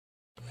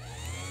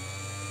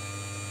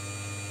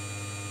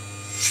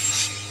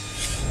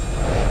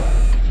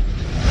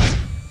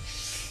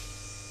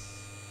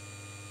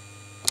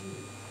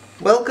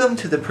Welcome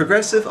to the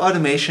Progressive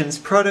Automation's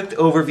product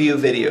overview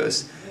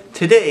videos.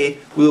 Today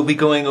we will be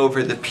going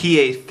over the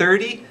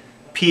PA-30,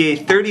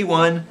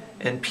 PA-31,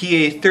 and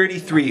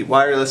PA-33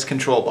 wireless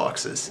control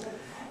boxes.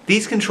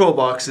 These control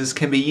boxes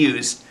can be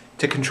used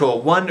to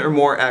control one or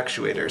more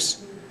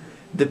actuators.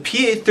 The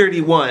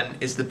PA-31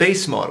 is the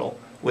base model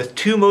with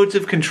 2 modes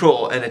of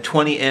control and a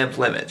 20 amp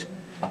limit.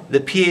 The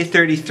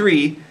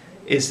PA-33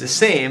 is the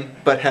same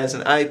but has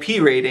an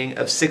IP rating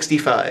of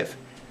 65.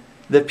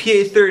 The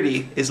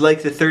PA-30 is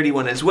like the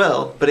 31 as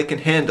well, but it can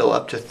handle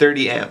up to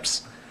 30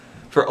 amps.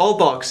 For all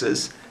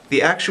boxes, the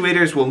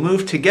actuators will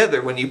move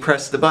together when you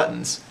press the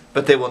buttons,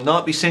 but they will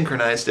not be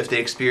synchronized if they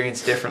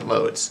experience different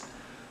loads.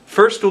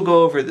 First we'll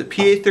go over the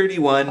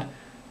PA-31,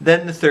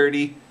 then the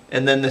 30,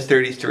 and then the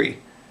 33.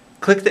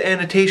 Click the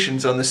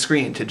annotations on the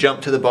screen to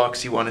jump to the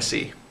box you want to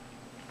see.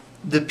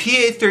 The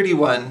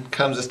PA-31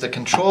 comes with a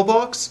control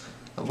box,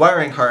 a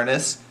wiring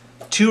harness,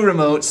 2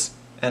 remotes,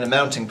 and a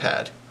mounting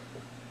pad.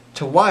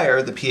 To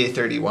wire the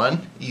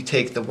PA-31, you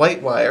take the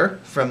white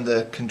wire from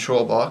the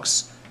control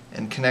box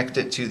and connect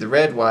it to the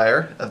red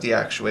wire of the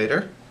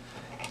actuator.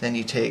 Then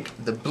you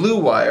take the blue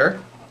wire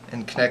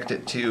and connect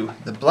it to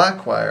the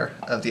black wire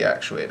of the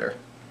actuator.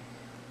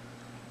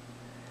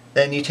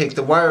 Then you take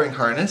the wiring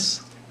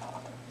harness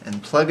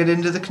and plug it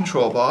into the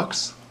control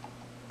box.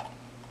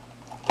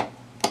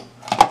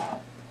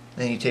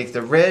 Then you take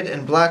the red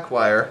and black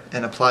wire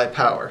and apply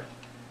power.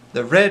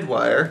 The red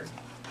wire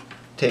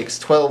takes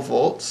 12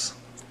 volts.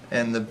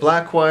 And the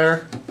black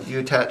wire you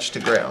attach to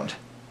ground.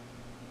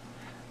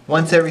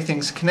 Once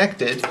everything's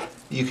connected,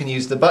 you can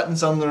use the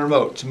buttons on the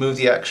remote to move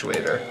the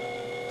actuator.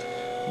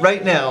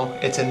 Right now,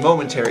 it's in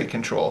momentary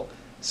control,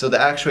 so the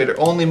actuator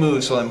only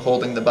moves while I'm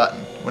holding the button.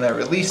 When I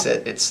release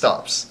it, it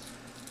stops.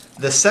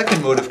 The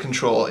second mode of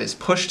control is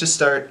push to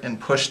start and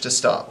push to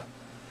stop.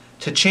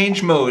 To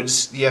change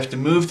modes, you have to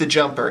move the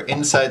jumper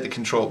inside the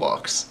control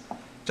box.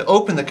 To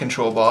open the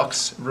control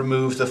box,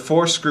 remove the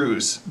 4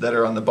 screws that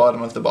are on the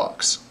bottom of the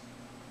box.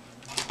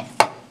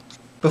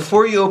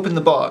 Before you open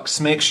the box,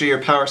 make sure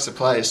your power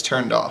supply is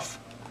turned off.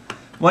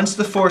 Once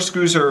the 4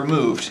 screws are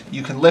removed,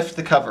 you can lift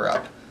the cover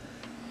up.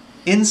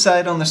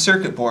 Inside on the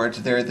circuit board,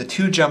 there are the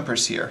 2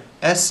 jumpers here,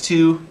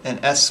 S2 and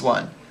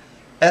S1.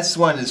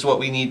 S1 is what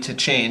we need to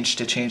change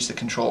the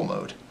control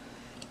mode.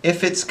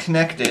 If it's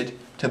connected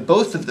to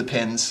both of the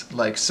pins,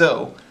 like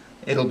so,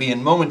 it'll be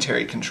in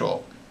momentary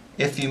control.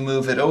 If you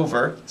move it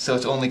over, so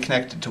it's only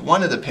connected to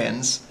one of the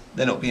pins,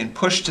 then it'll be in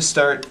push to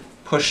start,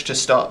 push to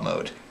stop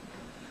mode.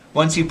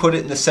 Once you put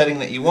it in the setting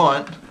that you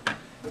want,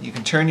 you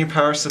can turn your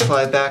power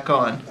supply back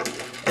on,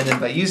 and then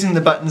by using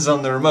the buttons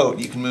on the remote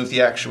you can move the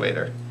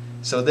actuator.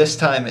 So this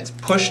time it's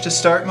push to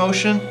start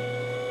motion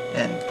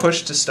and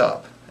push to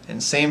stop,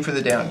 and same for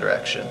the down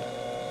direction.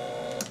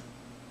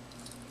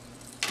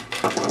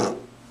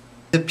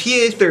 The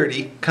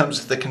PA-30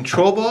 comes with a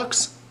control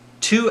box,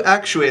 2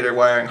 actuator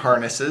wiring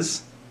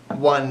harnesses,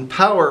 1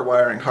 power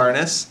wiring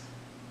harness,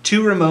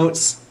 2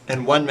 remotes,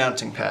 and 1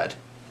 mounting pad.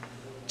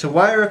 To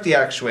wire up the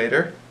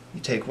actuator, you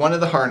take one of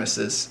the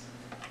harnesses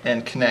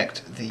and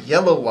connect the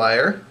yellow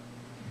wire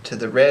to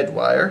the red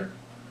wire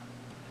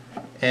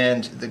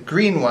and the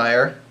green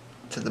wire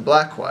to the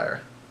black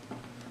wire.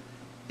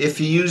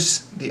 If you use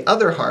the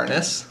other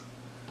harness,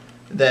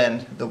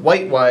 then the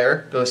white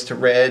wire goes to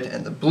red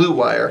and the blue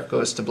wire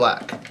goes to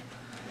black.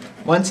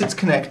 Once it's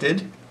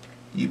connected,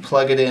 you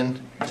plug it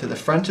in to the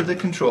front of the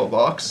control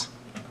box.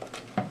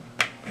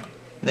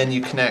 Then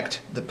you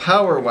connect the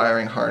power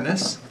wiring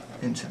harness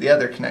into the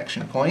other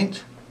connection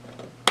point,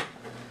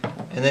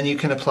 and then you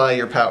can apply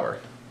your power.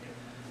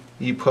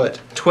 You put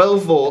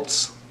 12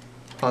 volts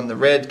on the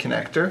red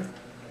connector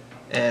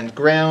and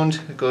ground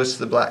goes to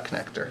the black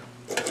connector.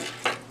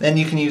 Then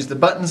you can use the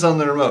buttons on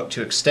the remote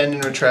to extend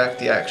and retract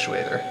the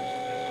actuator.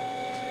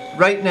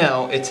 Right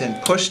now it's in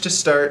push to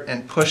start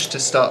and push to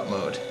stop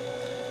mode.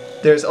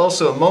 There's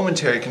also a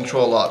momentary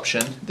control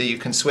option that you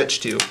can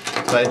switch to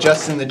by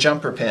adjusting the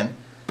jumper pin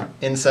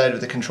inside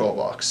of the control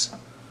box.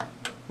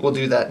 We'll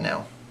do that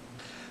now.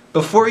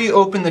 Before you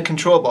open the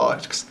control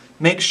box,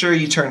 make sure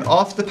you turn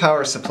off the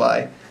power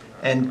supply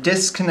and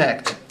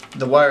disconnect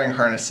the wiring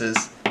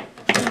harnesses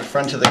from the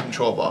front of the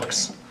control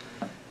box.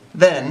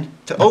 Then,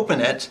 to open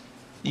it,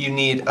 you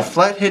need a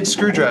flathead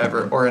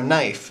screwdriver or a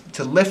knife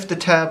to lift the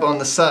tab on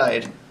the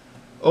side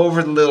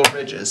over the little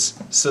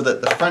ridges so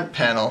that the front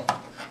panel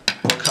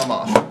will come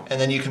off, and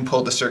then you can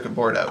pull the circuit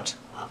board out.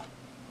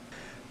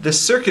 The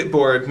circuit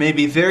board may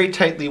be very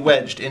tightly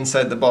wedged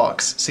inside the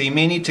box, so you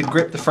may need to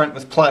grip the front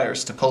with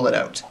pliers to pull it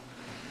out.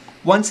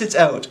 Once it's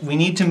out, we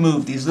need to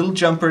move these little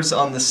jumpers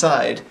on the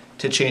side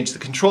to change the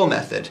control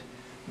method.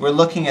 We're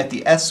looking at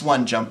the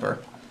S1 jumper.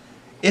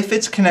 If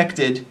it's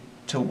connected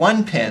to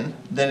 1 pin,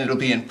 then it'll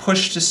be in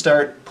push to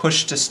start,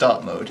 push to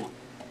stop mode.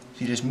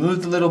 If you just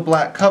move the little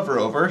black cover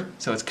over,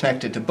 so it's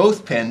connected to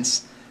both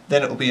pins,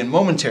 then it will be in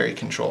momentary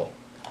control.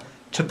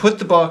 To put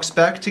the box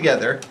back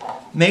together,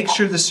 make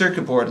sure the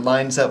circuit board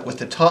lines up with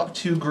the top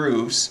 2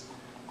 grooves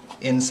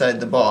inside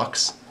the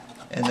box,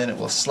 and then it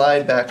will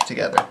slide back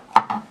together.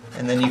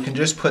 And then you can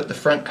just put the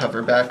front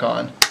cover back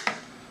on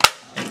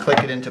and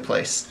click it into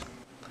place.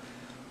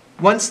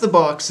 Once the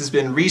box has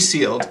been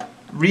resealed,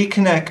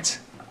 reconnect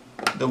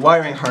the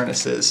wiring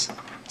harnesses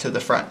to the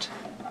front.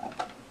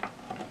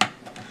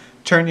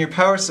 Turn your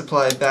power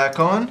supply back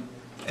on,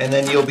 and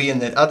then you'll be in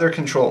the other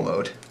control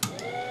mode.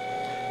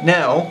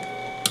 Now,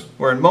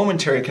 we're in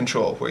momentary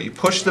control, where you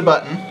push the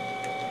button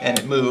and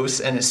it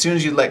moves, and as soon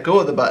as you let go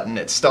of the button,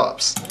 it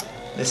stops.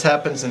 This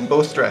happens in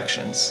both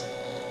directions.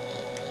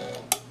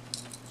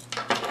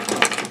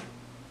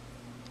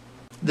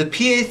 The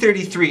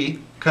PA-33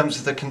 comes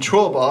with a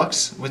control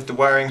box with the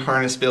wiring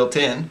harness built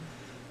in,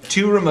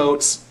 2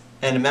 remotes,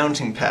 and a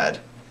mounting pad.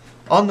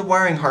 On the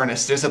wiring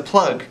harness there's a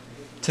plug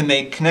to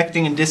make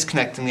connecting and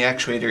disconnecting the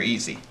actuator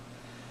easy.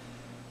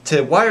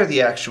 To wire the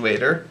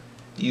actuator,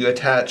 you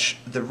attach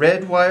the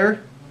red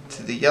wire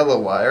to the yellow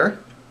wire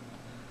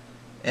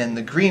and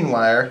the green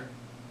wire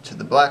to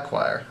the black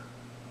wire.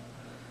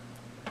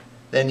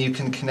 Then you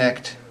can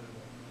connect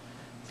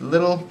the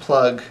little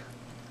plug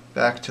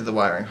back to the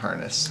wiring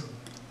harness.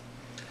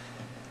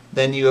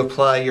 Then you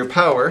apply your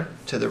power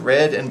to the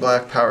red and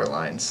black power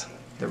lines.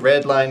 The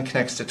red line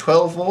connects to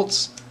 12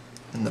 volts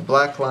and the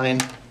black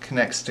line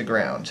connects to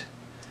ground.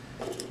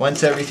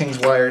 Once everything's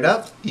wired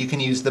up, you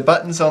can use the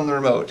buttons on the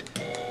remote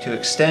to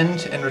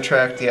extend and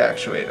retract the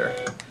actuator.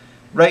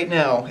 Right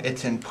now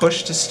it's in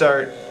push to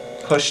start,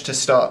 push to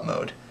stop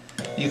mode.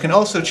 You can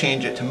also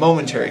change it to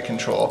momentary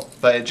control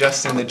by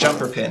adjusting the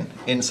jumper pin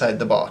inside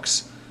the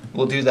box.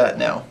 We'll do that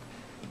now.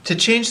 To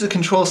change the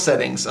control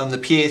settings on the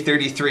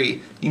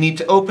PA-33, you need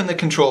to open the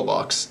control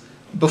box.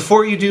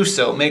 Before you do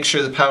so, make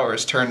sure the power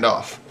is turned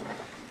off.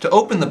 To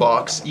open the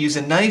box, use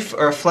a knife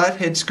or a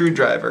flathead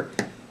screwdriver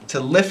to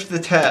lift the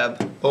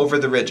tab over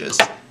the ridges.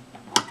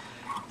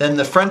 Then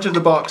the front of the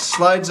box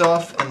slides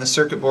off and the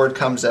circuit board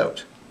comes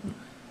out.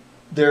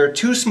 There are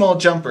 2 small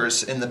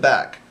jumpers in the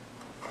back.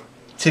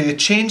 To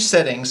change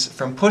settings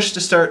from push to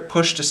start,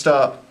 push to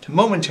stop to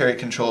momentary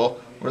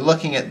control, we're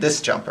looking at this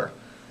jumper.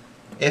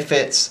 If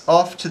it's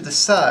off to the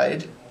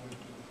side,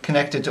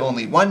 connected to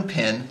only 1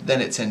 pin,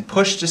 then it's in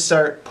push to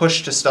start,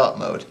 push to stop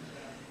mode.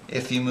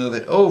 If you move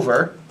it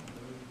over,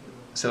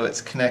 so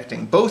it's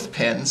connecting both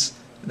pins,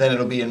 then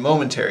it'll be in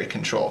momentary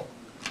control.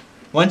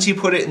 Once you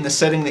put it in the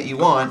setting that you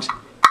want,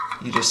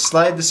 you just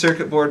slide the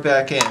circuit board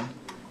back in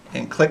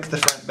and click the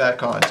front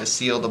back on to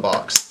seal the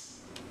box.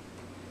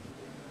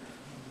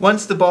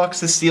 Once the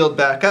box is sealed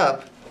back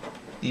up,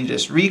 you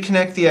just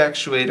reconnect the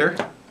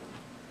actuator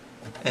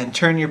and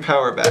turn your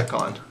power back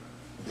on.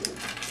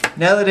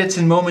 Now that it's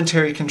in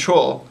momentary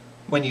control,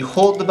 when you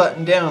hold the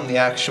button down, the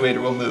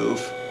actuator will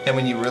move, and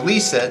when you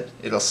release it,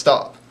 it'll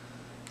stop.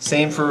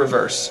 Same for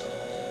reverse.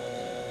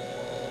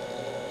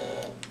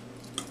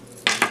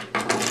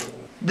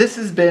 This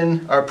has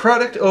been our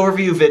product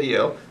overview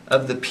video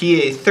of the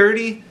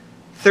PA-30,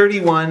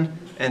 31,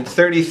 and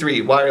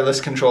 33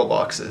 wireless control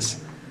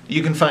boxes.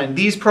 You can find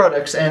these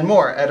products and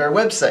more at our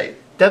website,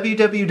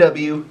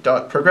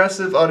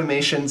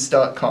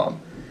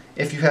 www.progressiveautomations.com.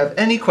 If you have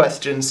any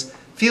questions,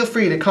 feel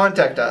free to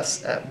contact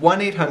us at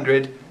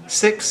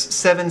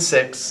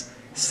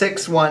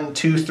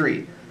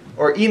 1-800-676-6123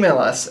 or email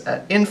us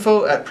at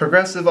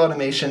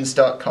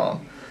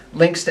info@progressiveautomations.com.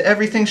 Links to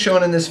everything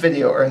shown in this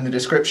video are in the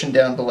description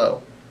down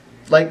below.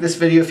 Like this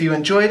video if you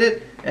enjoyed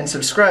it, and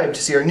subscribe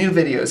to see our new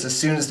videos as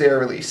soon as they are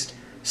released.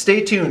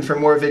 Stay tuned for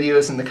more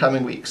videos in the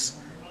coming weeks.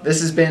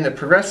 This has been a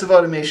Progressive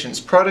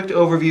Automations product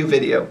overview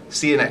video.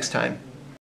 See you next time.